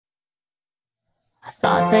I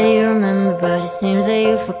thought that you remembered, but it seems that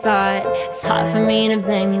you forgot. It's hard for me to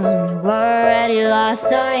blame you when you were already lost,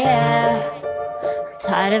 oh yeah. I'm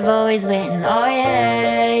tired of always waiting, oh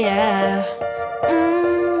yeah, yeah.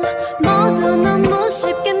 모두 너무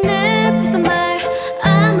쉽게 내뱉던 말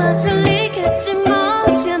아마 들리겠지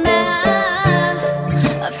모르겠나.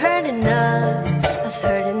 I've heard enough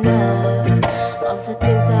of the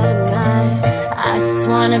things that I'm not. I just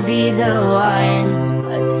wanna be the one,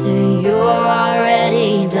 but to you are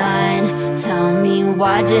already done. Tell me,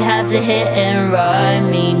 why'd you have to hit and run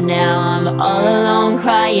me? Now I'm all alone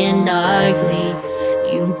crying ugly.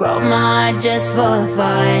 You broke my heart just for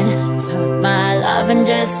fun, took my love and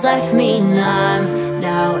just left me numb.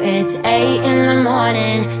 Now it's 8 in the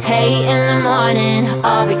morning, 8 in the morning,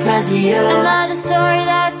 all because of you. Another story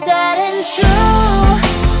that's sad and true.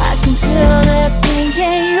 I can feel the pink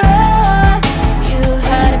in you. You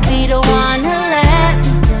had to be the one to let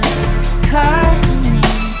me down, cut me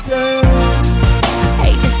through.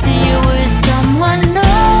 Hate to see you with someone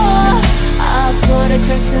new. I'll put a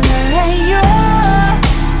curse on her and you.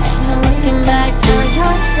 Ain't no looking back, now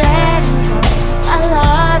you're dead. Our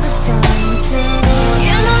love is gone too.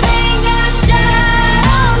 You know they ain't got a shot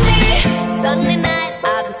on me. Sunday night,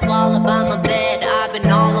 I've been swallowed by my bed. I've been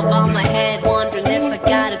all about my head, wondering if I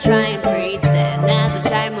gotta try and pretend. 나도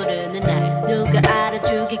잘 모르는 날 누가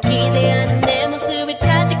알아주길 기대하는 내 모습이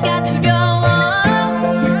찾아가 두려워.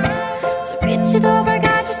 저 빛이 더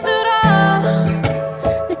밝아질수록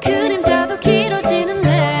내 그림자도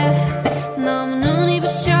길어지는데 너무 눈이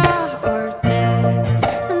부셔 올 때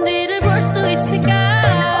난 뒤를 볼 수 있을까.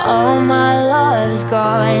 All my love's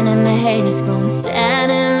gone and the hate is gone.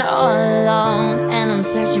 Standing all alone and I'm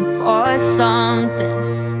searching for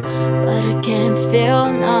something, but I can't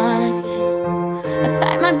feel nothing. I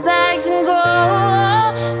pack my bags and go.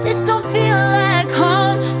 This don't feel like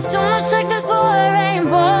home. Too much darkness for a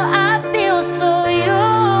rainbow. I feel so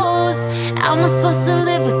used. How am I supposed to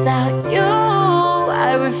live without you?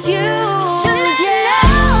 I refuse. Choose your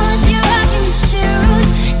nose, you're rocking the shoes.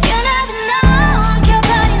 You never know,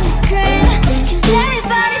 켜버린 the green. Cause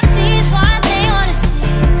everybody sees what they wanna see.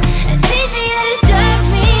 It's easier to judge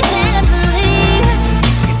me than to believe.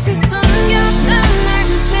 깊이 숨겨둔 낡은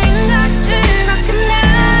생각들 가끔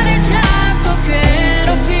나를 자꾸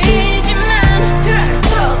괴롭히지만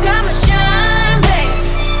그럴수록 I'ma shine, babe.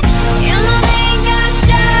 You know they ain't got a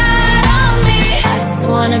shot on me. I just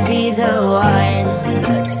wanna be the one,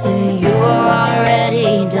 but to you are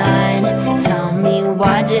already done. Tell me,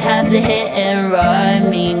 why'd you have to hit and run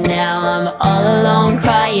me? Now I'm all alone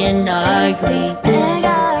crying ugly.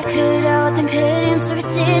 내가 그려왔던 그림 속에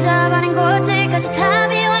찢어버린 곳들까지 다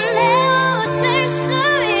비웠네. 웃을 수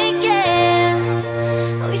있게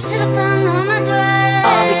보기 싫었던 너마저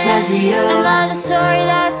All because of you. Another story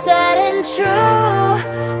that's sad and true.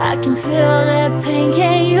 I can feel the pink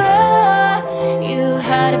in you. You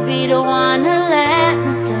had to be the one to let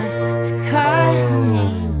me